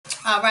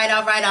All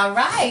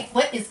right.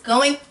 What is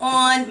going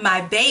on, my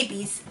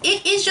babies?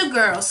 It is your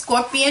girl,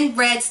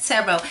 ScorpionReddz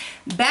Tarot,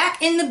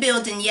 back in the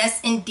building,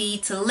 yes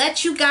indeed, to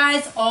let you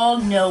guys all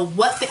know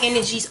what the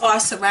energies are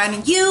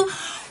surrounding you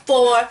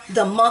for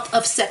the month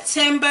of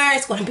September.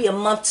 It's going to be a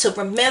month to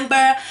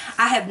remember.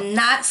 I have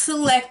not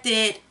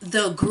selected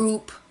the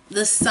group,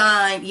 the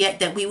sign yet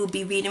that we will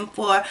be reading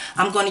for.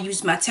 I'm going to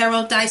use my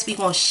tarot dice. We're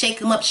going to shake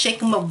them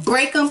up,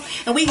 break them,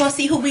 and we're going to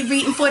see who we're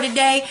reading for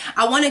today.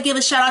 I want to give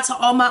a shout out to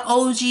all my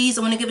OGs.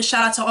 I want to give a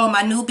shout out to all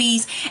my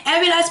newbies.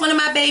 Every last one of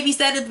my babies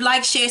that have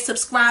liked, shared,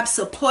 subscribed,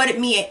 supported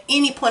me at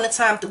any point in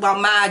time throughout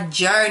my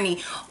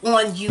journey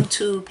on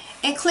YouTube,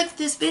 and click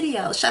this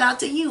video. Shout out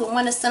to you. I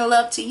want to send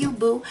love to you,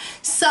 boo.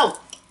 So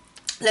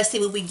let's see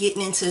what we're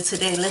getting into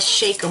today. Let's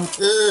shake them.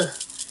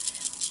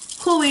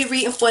 Who are we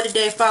reading for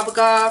today, Father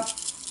God?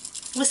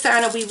 What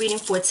sign are we reading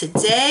for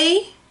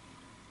today?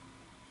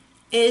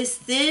 Is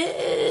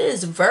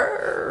this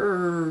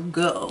Virgo?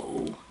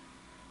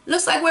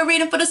 Looks like we're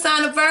reading for the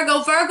sign of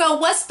Virgo. Virgo,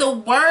 what's the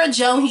word,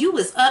 Joe? You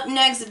was up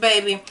next,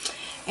 baby.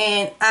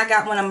 And I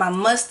got one of my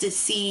mustard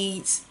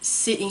seeds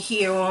sitting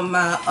here on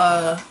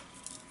my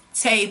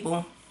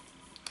table.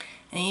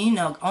 And you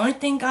know, the only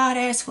thing God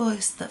asks for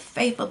is the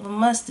faith of a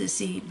mustard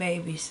seed,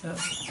 baby. So,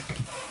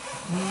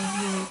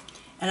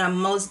 and I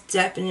most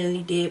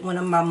definitely did one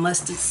of my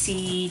mustard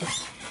seed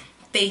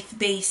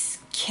faith-based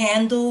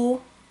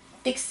candle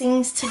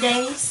fixings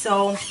today.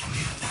 So,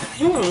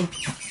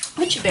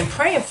 what you been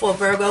praying for,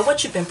 Virgo?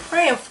 What you been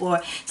praying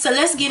for? So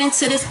let's get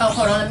into this. Oh,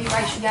 hold on. Let me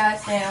write you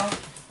guys down.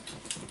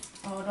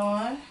 Hold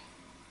on.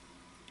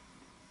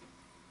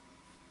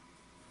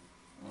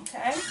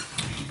 Okay.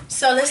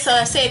 So let's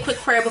say a quick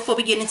prayer before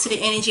we get into the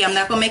energy. I'm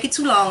not going to make it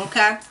too long,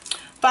 okay?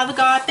 Father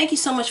God, thank you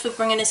so much for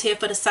bringing us here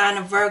for the sign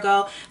of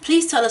Virgo.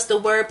 Please tell us the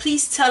word.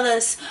 Please tell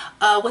us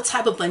what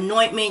type of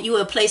anointment you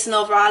are placing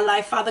over our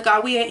life. Father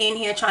God, we are in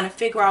here trying to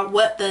figure out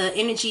what the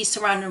energy is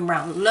surrounding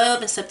around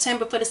love in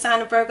September for the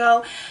sign of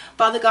Virgo.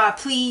 Father God,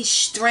 please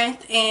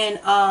strengthen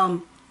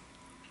and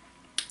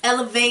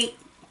elevate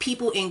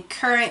people in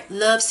current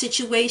love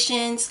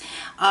situations.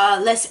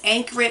 Let's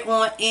anchor it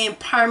on in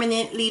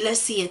permanently.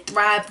 Let's see it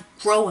thrive,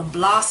 grow, and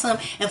blossom.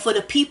 And for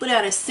the people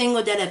that are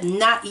single that have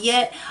not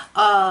yet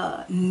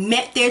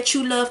met their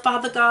true love,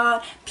 Father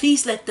God,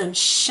 please let them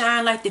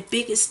shine like the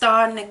biggest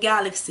star in the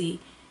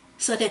galaxy,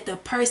 so that the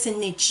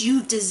person that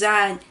you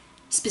designed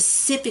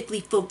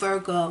specifically for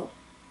Virgo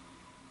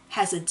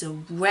has a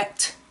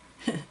direct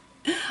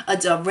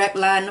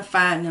line to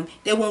find them.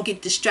 They won't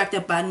get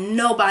distracted by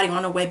nobody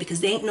on the way, because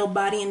there ain't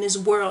nobody in this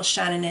world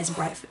shining as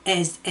bright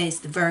as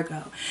the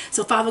Virgo.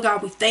 So Father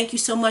God, we thank you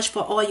so much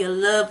for all your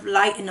love,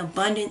 light, and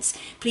abundance.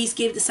 Please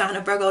give the sign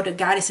of Virgo the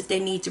guidance that they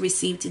need to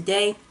receive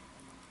today.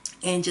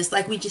 And just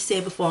like we just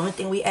said before, the only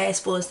thing we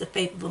ask for is the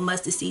faith of a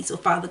mustard seed. So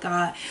Father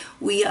God,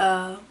 we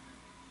have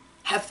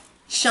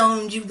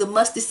shown you the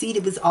mustard seed.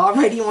 It was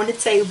already on the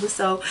table.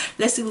 So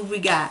let's see what we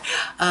got.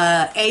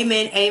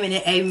 Amen, amen,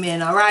 and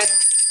amen. All right.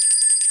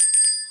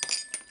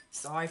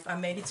 Sorry if I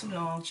made it too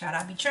long, child.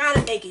 I be trying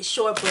to make it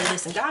short, but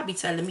listen, God be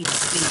telling me to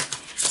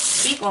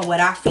speak on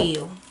what I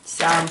feel.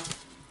 So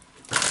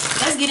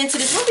let's get into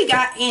this. What we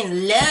got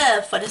in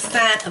love for the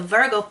sign of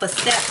Virgo for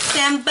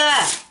September?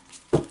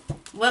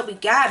 What we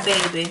got,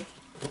 baby?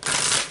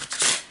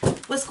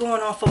 What's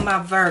going on for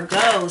my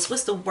Virgos?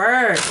 What's the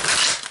word?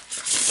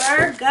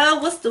 Virgo,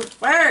 what's the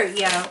word,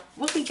 y'all?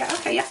 What we got?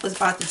 Okay, y'all was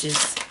about to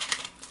just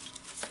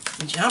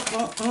jump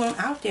on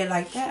out there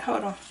like that.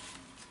 Hold on.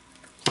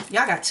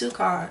 Y'all got two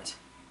cards.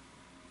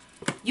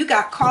 You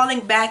got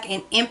calling back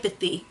and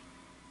empathy.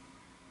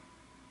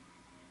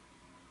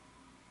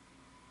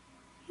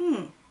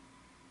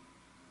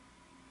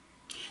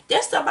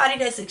 There's somebody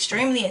that's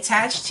extremely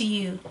attached to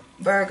you,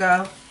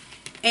 Virgo.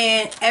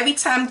 And every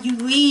time you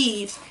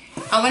leave,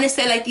 I want to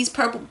say like these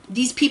purple.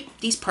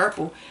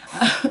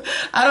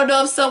 I don't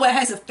know if someone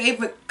has a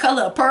favorite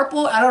color of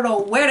purple. I don't know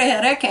where the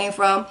hell that came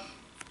from.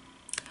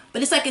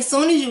 But it's like as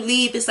soon as you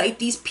leave, it's like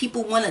these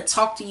people want to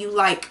talk to you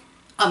like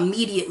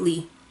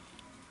immediately.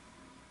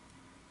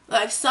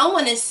 Like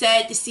someone is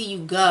sad to see you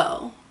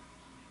go.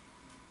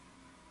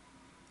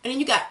 And then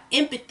you got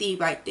empathy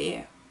right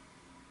there.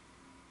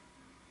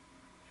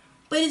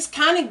 But it's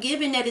kind of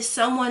given that it's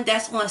someone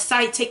that's on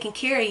site taking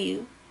care of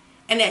you,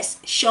 and that's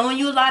showing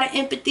you a lot of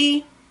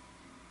empathy.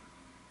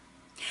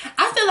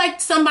 I feel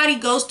like somebody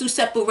goes through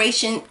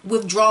separation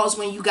withdrawals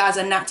when you guys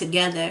are not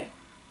together.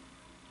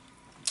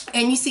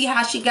 And you see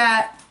how she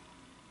got,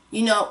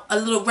 you know, a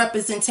little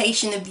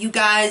representation of you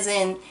guys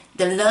and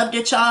the love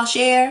that y'all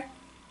share,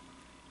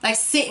 like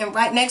sitting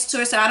right next to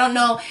her. So I don't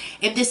know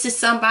if this is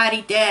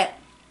somebody that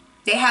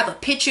they have a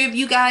picture of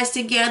you guys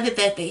together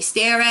that they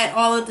stare at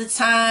all of the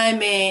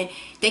time, and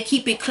they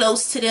keep it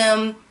close to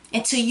them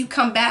until you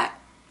come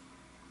back.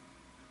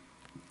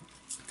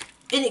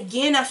 And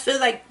again, I feel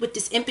like with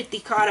this empathy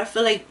card, I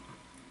feel like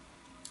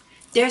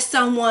there's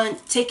someone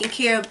taking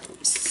care of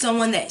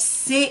someone that's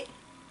sick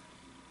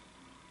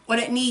or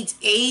that needs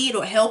aid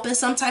or help in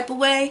some type of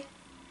way.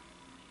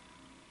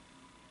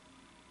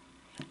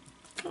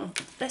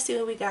 Let's see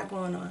what we got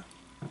going on.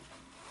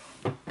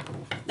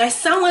 Like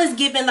someone's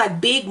giving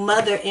like big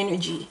mother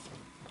energy.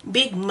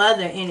 Big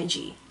mother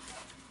energy.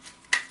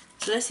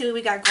 So let's see what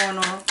we got going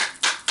on.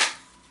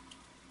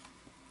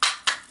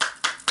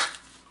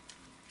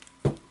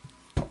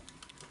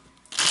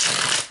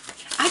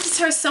 I just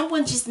heard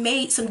someone just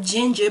made some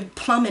ginger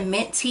plum and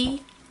mint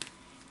tea.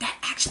 That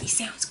actually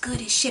sounds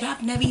good as shit.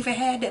 I've never even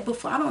had that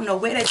before. I don't know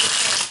where that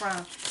just came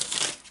from.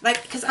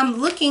 Like, because I'm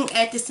looking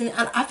at this and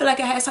I feel like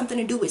it has something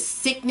to do with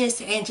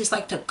sickness and just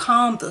like to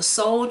calm the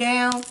soul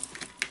down.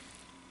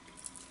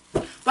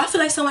 But I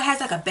feel like someone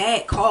has like a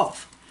bad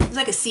cough. It's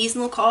like a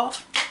seasonal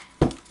cough.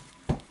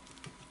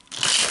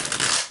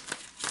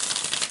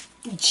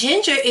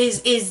 Ginger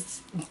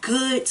is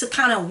good to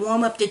kind of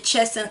warm up the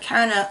chest and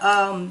kind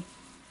of,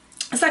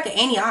 it's like an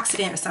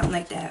antioxidant or something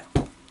like that.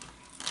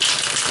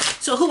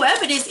 So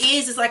whoever this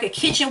is like a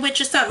kitchen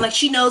witch or something. Like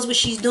she knows what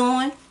she's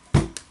doing.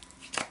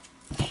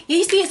 Yeah,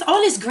 you see, it's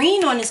all this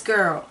green on this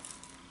girl.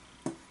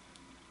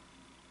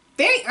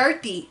 Very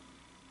earthy.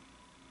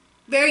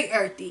 Very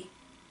earthy.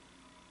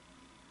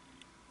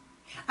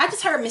 I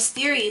just heard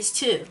mysterious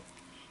too.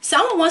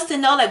 Someone wants to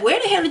know, like,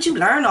 where the hell did you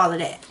learn all of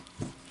that?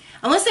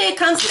 I want to say it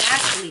comes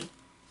naturally.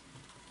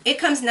 It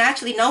comes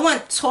naturally. No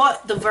one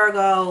taught the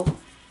Virgo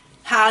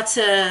how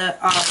to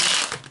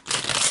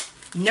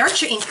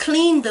nurture and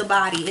clean the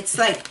body. It's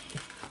like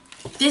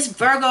this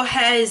Virgo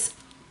has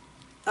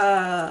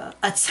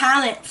a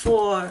talent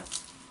for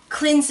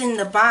cleansing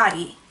the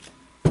body,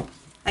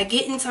 like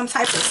getting some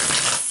type of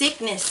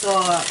sickness,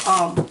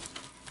 or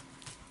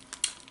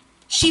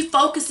she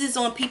focuses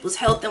on people's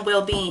health and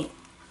well-being.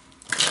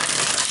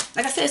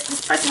 Like I said,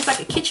 this person's like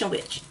a kitchen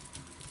witch.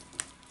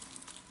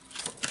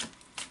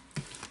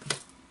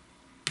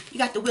 You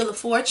got the Wheel of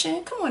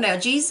Fortune. Come on now,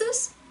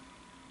 Jesus.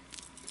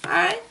 All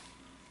right,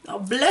 no,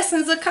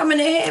 blessings are coming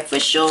ahead for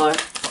sure. And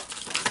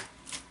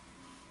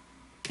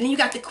then you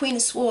got the Queen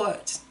of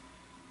Swords.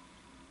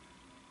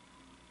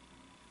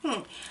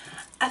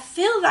 I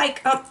feel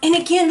like, and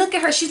again, look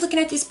at her. She's looking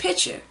at this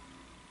picture.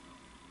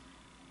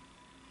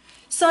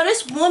 So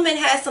this woman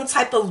has some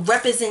type of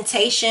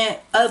representation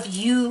of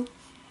you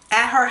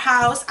at her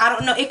house. I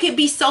don't know. It could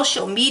be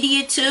social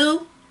media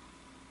too.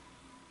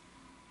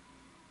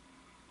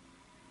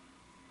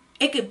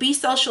 It could be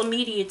social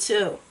media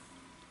too.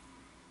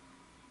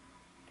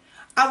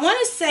 I want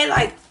to say,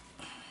 like,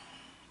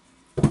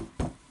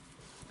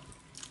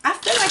 I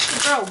feel like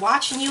the girl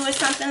watching you or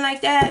something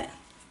like that.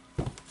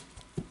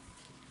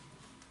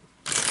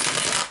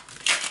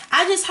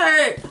 I just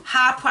heard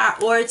high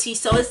priority.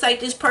 So it's like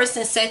this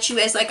person set you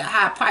as like a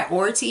high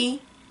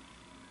priority.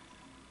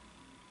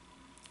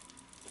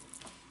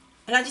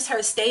 And I just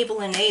heard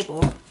stable and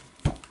able.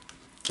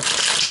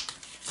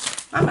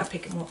 I'm not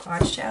picking more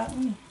cards, child.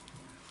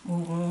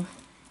 Move on.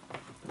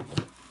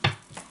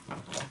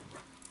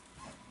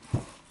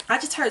 I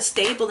just heard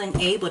stable and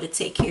able to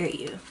take care of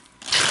you.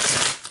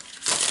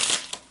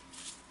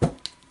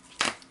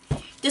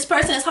 This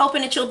person is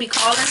hoping that you'll be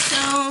calling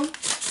soon.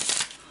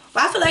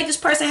 But I feel like this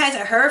person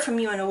hasn't heard from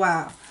you in a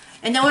while.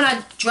 And then when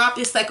I dropped,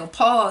 it's like a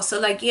pause. So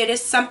like, yeah,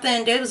 there's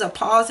something, there was a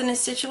pause in this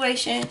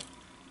situation.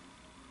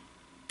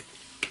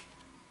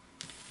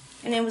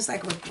 And it was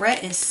like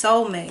regret and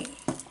soulmate.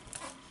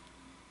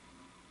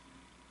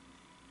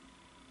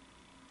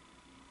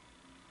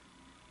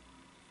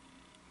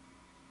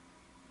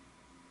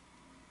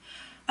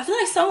 I feel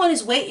like someone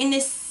is waiting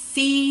to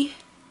see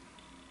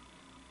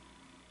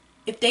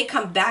if they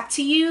come back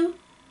to you.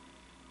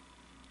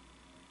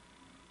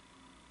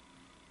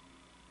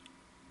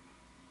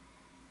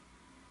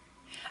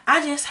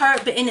 I just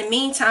heard, but in the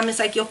meantime, it's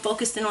like you're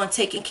focusing on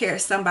taking care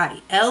of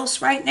somebody else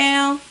right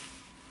now.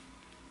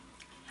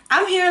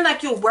 I'm hearing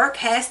like your work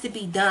has to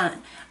be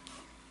done.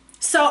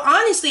 So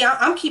honestly,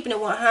 I'm keeping it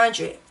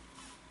 100.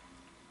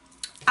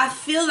 I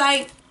feel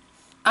like,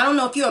 I don't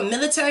know if you're a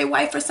military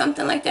wife or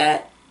something like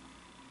that.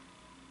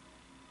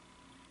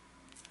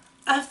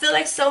 I feel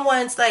like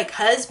someone's like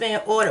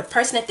husband or the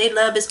person that they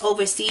love is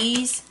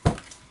overseas.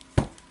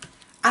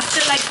 I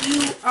feel like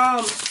you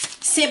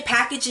sent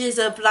packages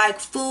of like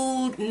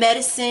food,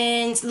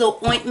 medicines, little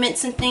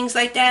ointments and things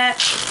like that.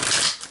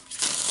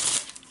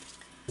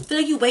 I feel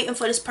like you're waiting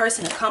for this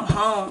person to come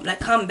home, like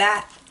come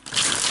back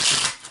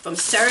from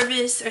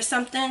service or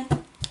something.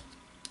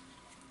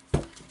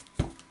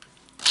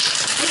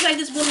 It's like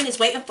this woman is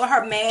waiting for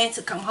her man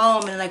to come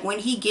home, and like when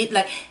he get,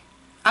 like,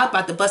 I'm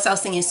about to bust out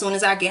singing as soon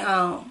as I get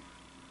home.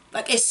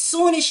 Like as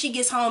soon as she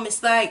gets home,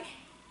 it's like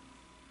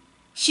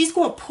she's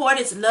going to pour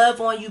this love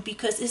on you,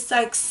 because it's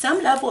like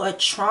some level of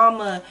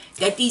trauma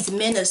that these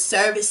men of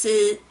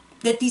services,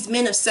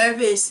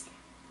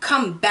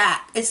 come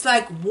back. It's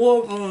like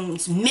war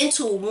rooms,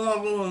 mental war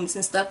rooms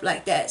and stuff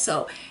like that.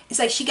 So it's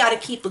like she got to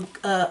keep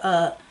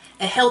a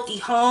healthy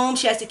home.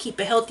 She has to keep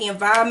a healthy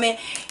environment.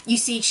 You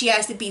see, she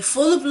has to be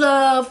full of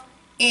love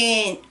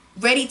and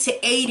ready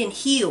to aid and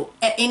heal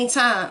at any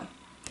time.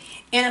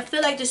 And I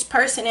feel like this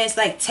person is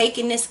like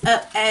taking this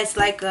up as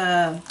like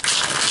a,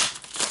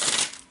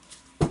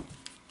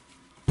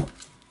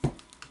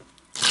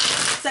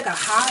 it's like a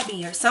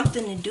hobby or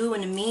something to do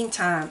in the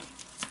meantime.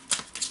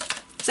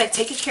 It's like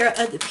taking care of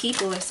other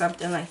people or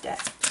something like that.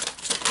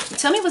 And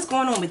tell me what's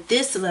going on with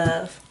this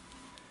love.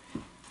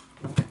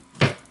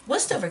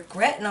 What's the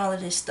regret and all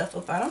of this stuff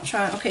about? I'm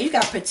trying. Okay, you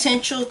got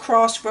potential,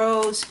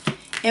 crossroads,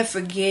 and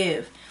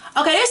forgive.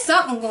 Okay, there's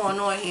something going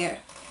on here.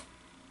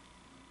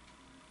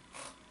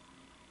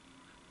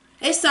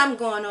 There's something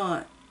going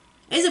on.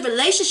 There's a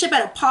relationship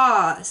at a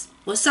pause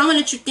with someone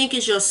that you think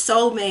is your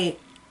soulmate.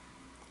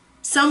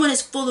 Someone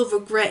is full of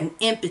regret and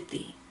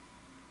empathy.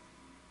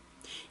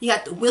 You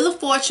got the Wheel of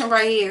Fortune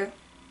right here.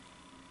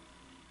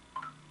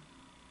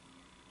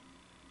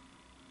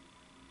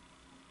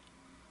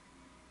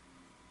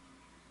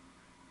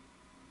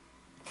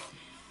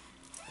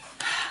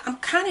 I'm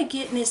kind of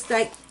getting this,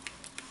 like,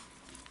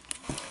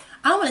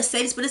 I don't want to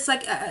say this, but it's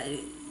like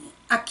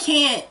I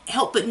can't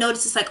help but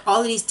notice it's like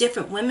all of these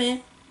different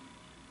women.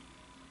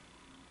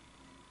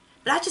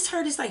 But I just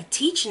heard it's like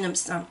teaching them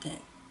something.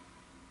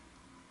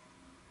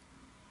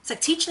 It's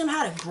like teaching them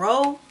how to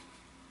grow.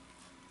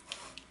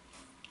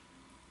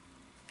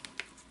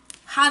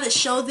 How to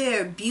show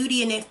their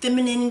beauty and their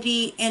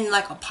femininity in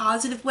like a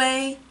positive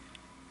way.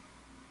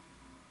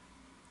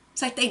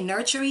 It's like they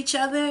nurture each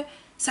other.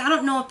 So I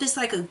don't know if it's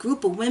like a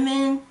group of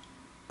women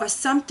or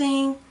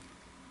something.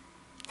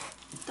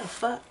 What the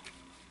fuck?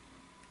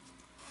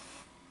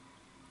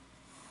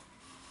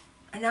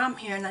 And now I'm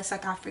hearing that's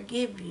like, I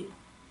forgive you.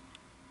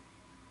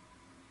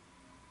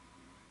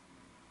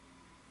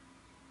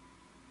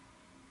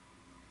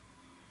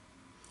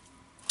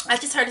 I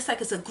just heard it's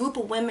like it's a group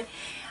of women.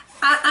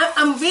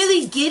 I'm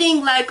really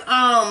getting like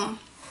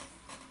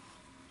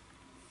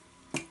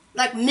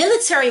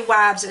military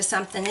wives or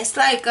something. It's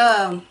like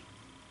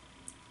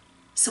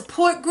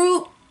support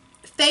group,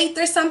 faith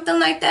or something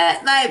like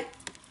that. Like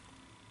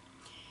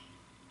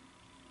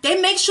they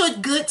make sure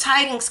good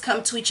tidings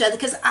come to each other.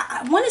 Because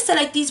I want to say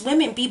like these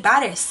women be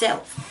by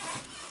themselves.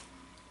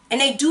 And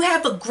they do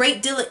have a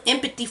great deal of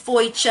empathy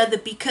for each other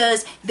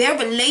because their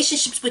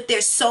relationships with their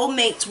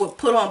soulmates were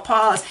put on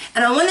pause.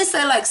 And I want to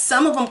say like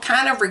some of them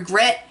kind of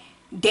regret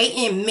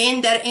dating men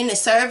that are in the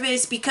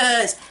service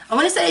because I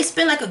want to say they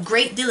spend like a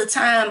great deal of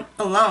time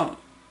alone.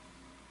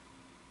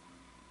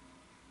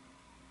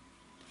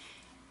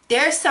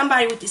 There's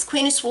somebody with this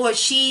Queen of Swords.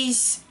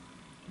 She's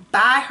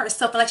by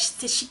herself. Like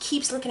she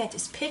keeps looking at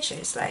this picture.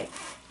 It's like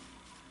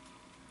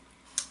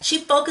she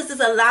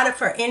focuses a lot of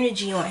her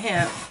energy on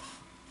him.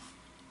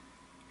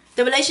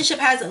 The relationship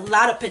has a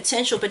lot of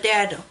potential, but they're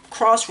at a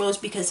crossroads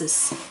because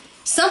it's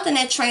something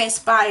that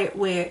transpired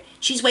where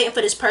she's waiting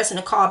for this person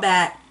to call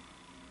back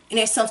and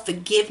there's some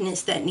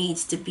forgiveness that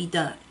needs to be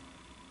done.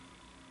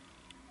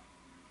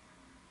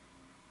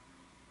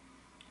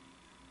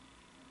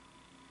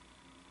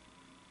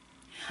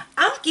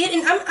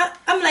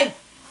 I'm like,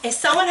 is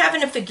someone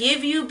having to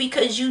forgive you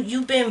because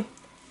you've been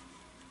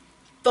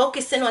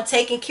focusing on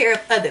taking care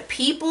of other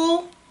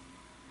people?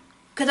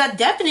 Because I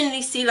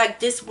definitely see like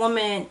this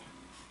woman...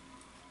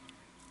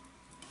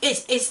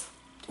 It's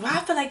why I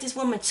feel like this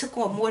woman took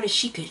on more than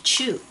she could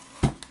chew.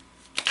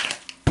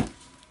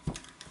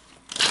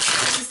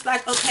 It's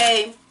like,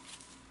 okay,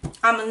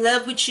 I'm in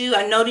love with you.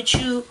 I know that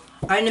you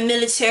are in the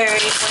military or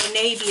the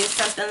Navy or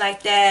something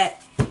like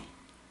that.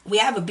 We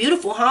have a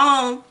beautiful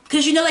home.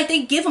 Because, you know, like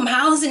they give them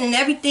housing and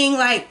everything.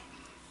 Like,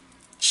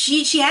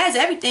 she has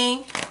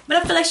everything. But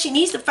I feel like she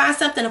needs to find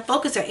something to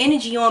focus her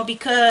energy on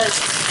because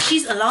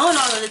she's alone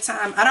all of the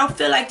time. I don't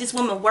feel like this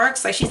woman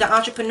works. Like, she's an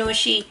entrepreneur.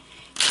 She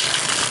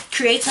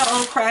creates her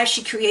own craft.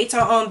 She creates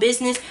her own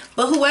business.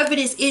 But whoever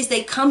this is,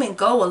 they come and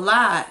go a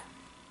lot.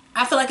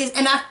 I feel like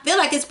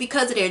it's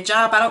because of their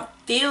job. I don't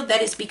feel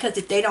that it's because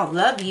if they don't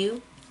love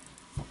you.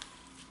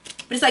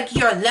 But it's like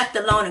you're left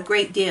alone a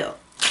great deal.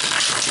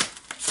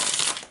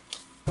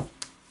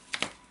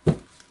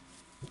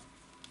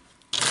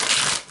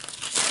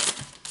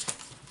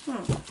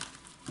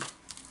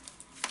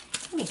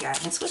 Let me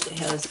guidance. What the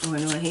hell is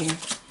going on here?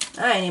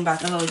 I ain't even about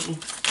to hold you.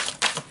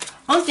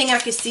 Only thing I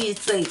can see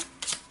is like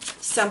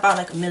something about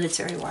like a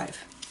military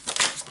wife.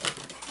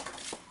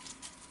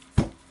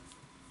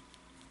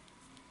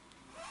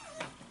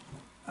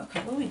 Okay,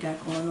 what we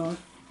got going on?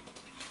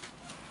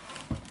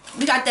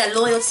 We got that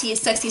loyalty and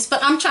sexy.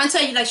 But I'm trying to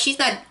tell you, like, she's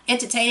not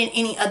entertaining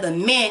any other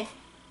men.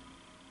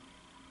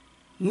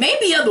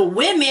 Maybe other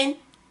women.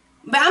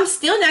 But I'm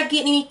still not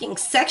getting anything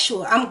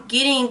sexual. I'm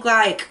getting,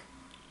 like,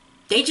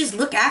 they just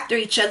look after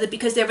each other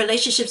because their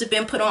relationships have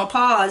been put on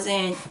pause.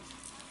 And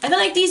I feel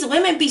like these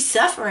women be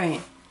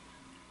suffering.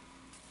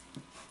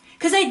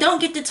 Because they don't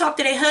get to talk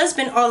to their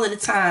husband all of the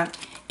time.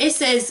 It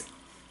says,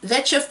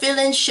 let your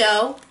feelings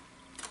show.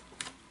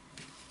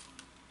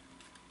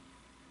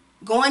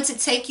 Going to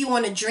take you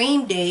on a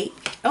dream date.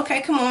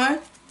 Okay, come on.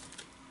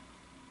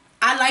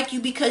 I like you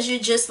because you're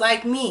just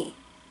like me.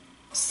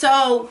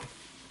 So,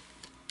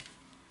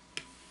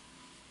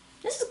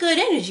 this is good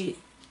energy.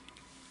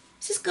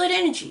 This is good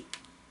energy.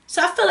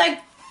 So I feel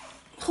like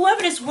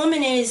whoever this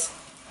woman is,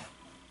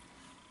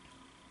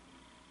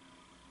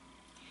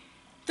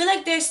 I feel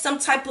like there's some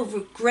type of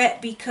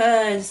regret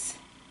because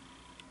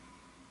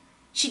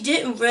she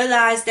didn't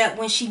realize that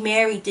when she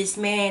married this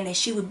man that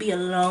she would be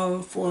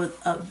alone for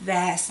a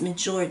vast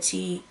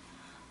majority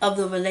of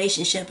the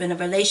relationship, and the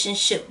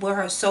relationship with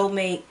her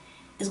soulmate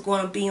is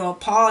going to be on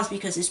pause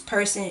because this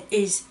person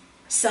is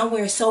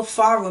somewhere so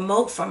far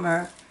remote from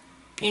her,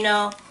 you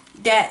know,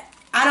 that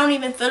I don't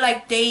even feel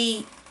like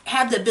they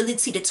have the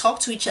ability to talk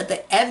to each other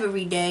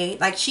every day.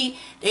 Like,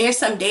 there's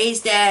some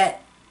days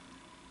that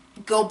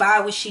go by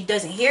where she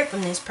doesn't hear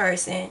from this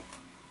person,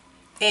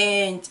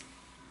 and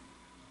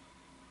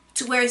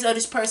to where as though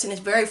this person is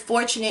very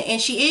fortunate,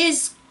 and she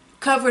is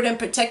covered and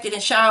protected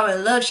and showered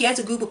in love. She has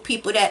a group of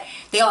people that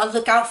they all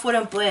look out for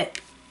them, but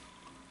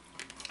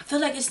I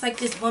feel like it's like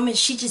this woman,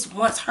 she just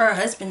wants her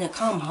husband to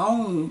come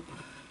home.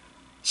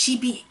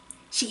 She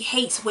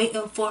hates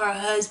waiting for her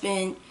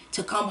husband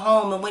to come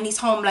home, and when he's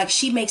home, like,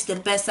 she makes the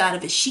best out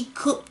of it. She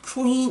cook,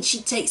 clean,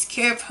 she takes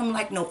care of him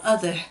like no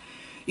other.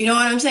 You know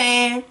what I'm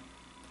saying?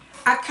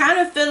 I kind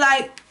of feel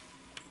like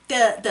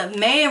the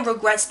man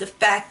regrets the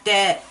fact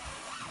that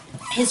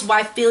his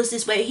wife feels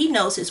this way. He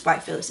knows his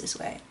wife feels this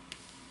way.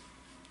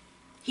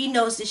 He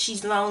knows that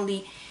she's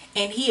lonely,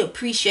 and he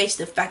appreciates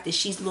the fact that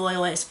she's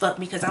loyal as fuck,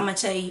 because I'm gonna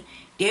tell you,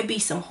 there be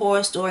some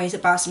horror stories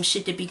about some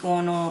shit that be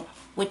going on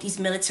with these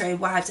military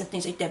wives and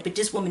things like that, but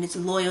this woman is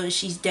loyal, and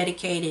she's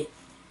dedicated,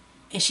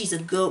 and she's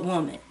a good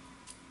woman.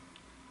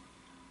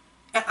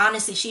 And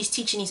honestly, she's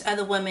teaching these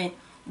other women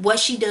what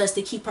she does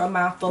to keep her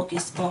mind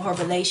focused on her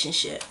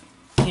relationship.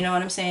 You know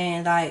what I'm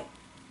saying? Like,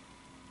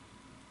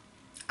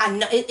 I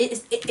know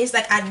it's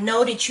like, I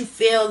know that you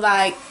feel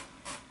like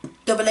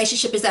the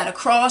relationship is at a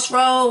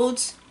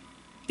crossroads,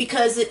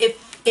 because it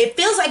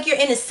feels like you're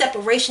in a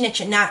separation that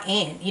you're not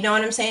in. You know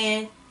what I'm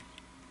saying?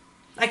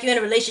 Like, you're in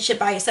a relationship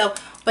by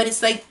yourself, but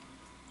it's like,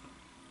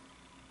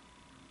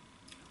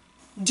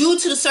 due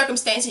to the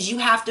circumstances, you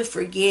have to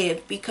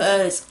forgive,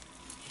 because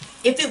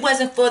if it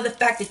wasn't for the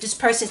fact that this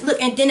person's,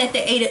 look, and then at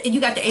you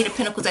got the Eight of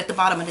Pentacles at the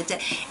bottom of the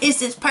deck. It's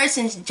this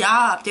person's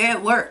job. They're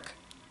at work.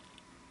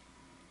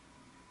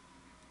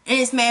 And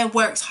this man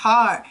works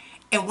hard.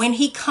 And when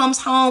he comes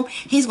home,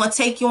 he's going to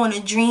take you on a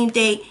dream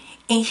date,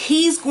 and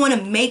he's going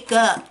to make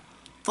up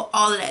for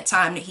all of that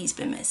time that he's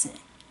been missing.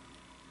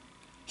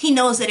 He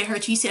knows that it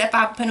hurts you. You see that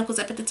Five of Pentacles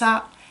up at the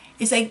top?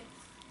 It's like,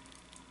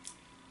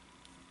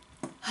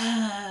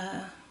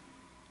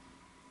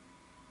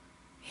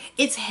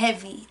 it's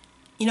heavy.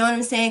 You know what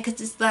I'm saying?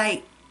 Because it's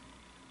like,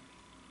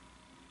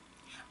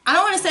 I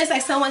don't want to say it's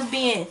like someone's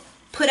being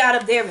put out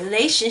of their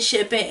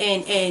relationship,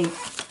 and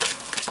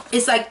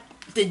it's like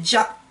the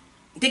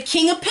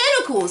King of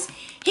Pentacles.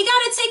 He got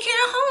to take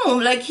care of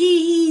home. Like,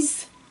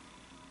 he's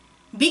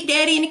Big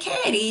Daddy and the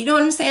Caddy. You know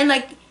what I'm saying?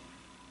 Like,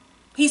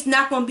 he's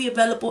not going to be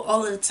available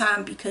all of the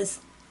time, because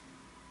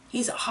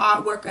he's a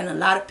hard worker, and a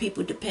lot of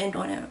people depend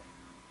on him.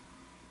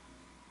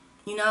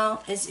 You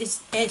know,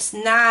 it's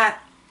not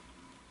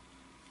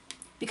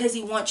because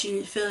he wants you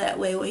to feel that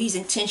way, or he's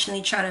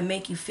intentionally trying to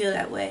make you feel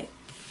that way.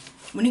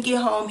 When you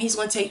get home, he's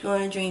going to take you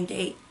on a dream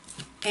date,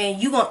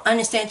 and you're going to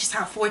understand just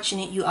how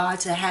fortunate you are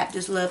to have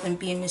this love and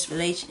be in this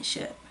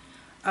relationship.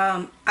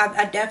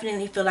 I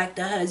definitely feel like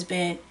the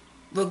husband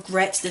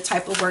regrets the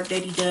type of work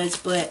that he does,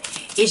 but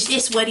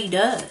it's what he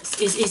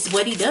does. It's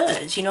what he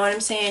does. You know what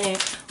I'm saying?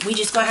 And we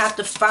just going to have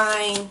to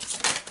find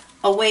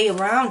a way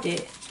around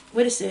it.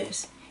 What is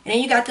this? And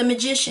then you got the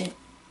Magician.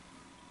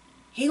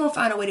 He going to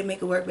find a way to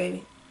make it work,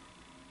 baby.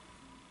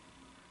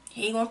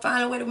 He going to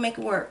find a way to make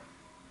it work.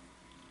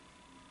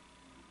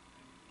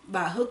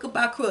 By hook or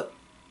by crook,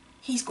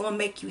 he's going to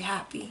make you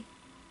happy.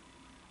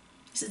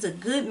 This is a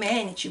good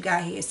man that you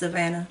got here,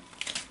 Savannah.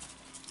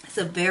 It's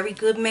a very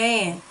good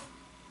man.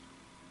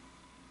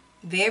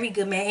 Very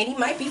good man. And he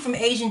might be from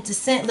Asian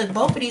descent. Look,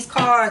 both of these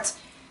cards,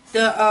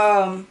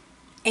 and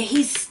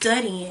he's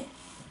studying.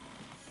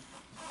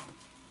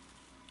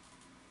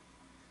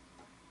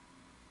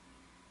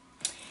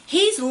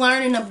 He's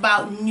learning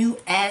about new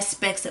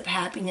aspects of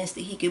happiness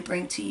that he could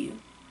bring to you.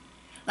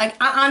 Like,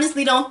 I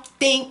honestly don't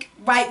think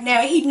right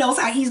now he knows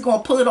how he's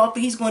going to pull it off, or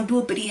he's going to do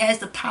it, but he has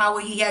the power.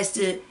 He has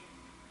the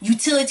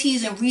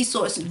utilities and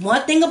resources.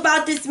 One thing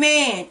about this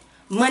man,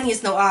 money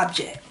is no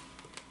object.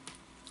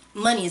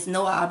 Money is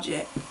no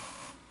object.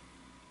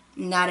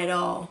 Not at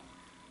all.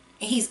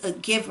 And he's a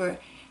giver.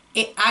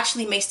 It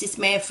actually makes this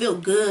man feel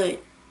good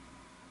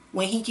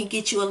when he can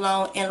get you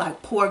alone and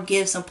like pour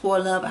gifts and pour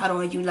love out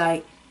on you.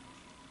 Like,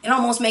 it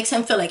almost makes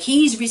him feel like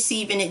he's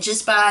receiving it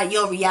just by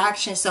your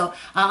reaction. So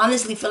I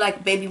honestly feel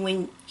like, baby,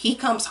 when he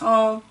comes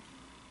home,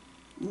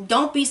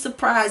 don't be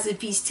surprised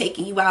if he's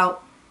taking you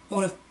out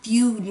on a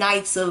few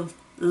nights of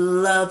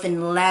love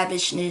and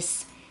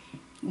lavishness.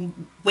 You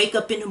wake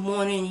up in the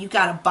morning, you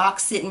got a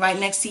box sitting right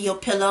next to your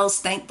pillow,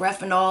 stank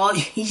breath and all.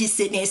 He's just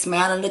sitting there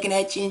smiling, looking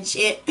at you and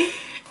shit.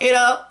 You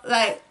know,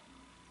 like,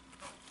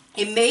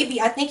 it may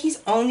be, I think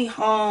he's only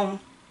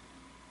home.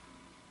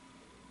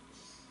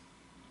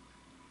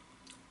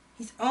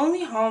 He's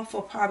only home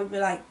for probably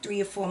like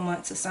 3 or 4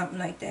 months or something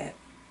like that.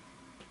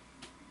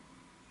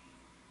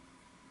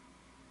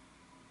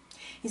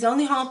 He's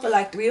only home for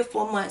like 3 or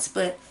 4 months,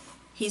 but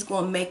he's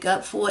going to make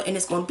up for it, and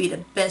it's going to be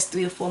the best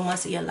 3 or 4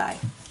 months of your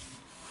life.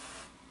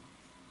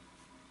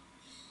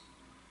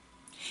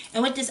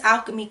 And with this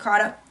alchemy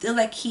card, I feel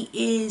like he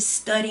is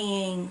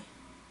studying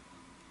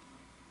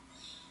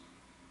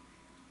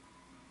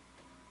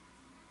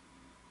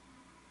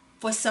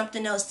for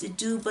something else to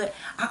do. But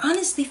I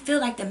honestly feel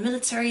like the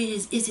military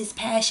is his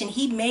passion.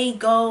 He may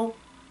go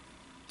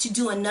to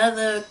do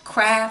another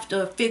craft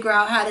or figure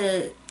out how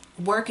to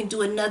work and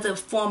do another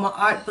form of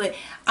art. But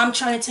I'm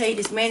trying to tell you,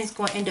 this man is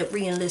going to end up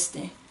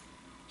re-enlisting.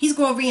 He's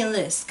going to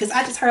re-enlist. Because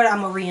I just heard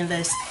I'm going to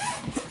re-enlist.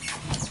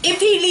 If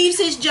he leaves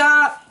his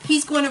job,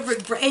 he's going to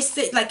regret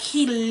it. Like,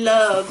 he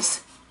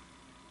loves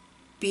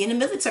being a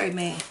military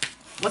man.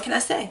 What can I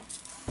say?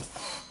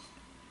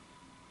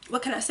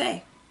 What can I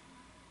say?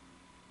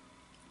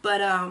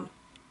 But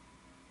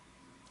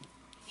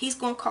he's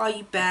going to call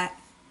you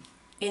back.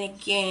 And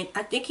again,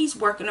 I think he's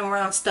working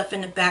around stuff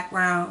in the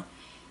background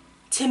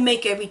to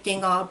make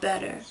everything all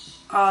better.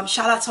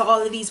 Shout out to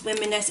all of these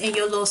women that's in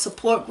your little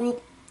support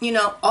group. You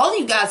know, all of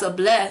you guys are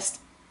blessed.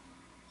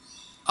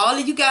 All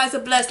of you guys are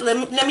blessed.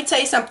 Let me tell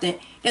you something.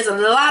 There's a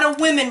lot of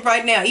women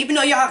right now, even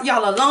though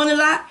y'all alone a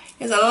lot,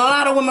 there's a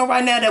lot of women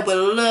right now that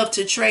would love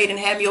to trade and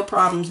have your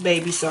problems,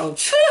 baby. So,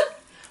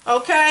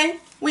 okay,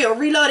 we are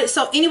reloaded.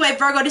 So anyway,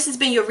 Virgo, this has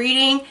been your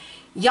reading.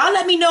 Y'all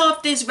let me know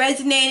if this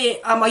resonated.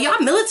 Are y'all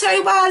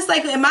military-wise?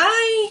 Like, am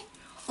I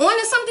on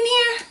to something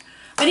here?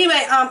 But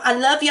anyway, I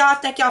love y'all.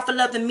 Thank y'all for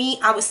loving me.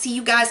 I will see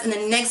you guys in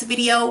the next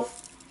video.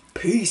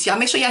 Peace. Y'all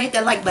make sure y'all hit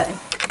that like button.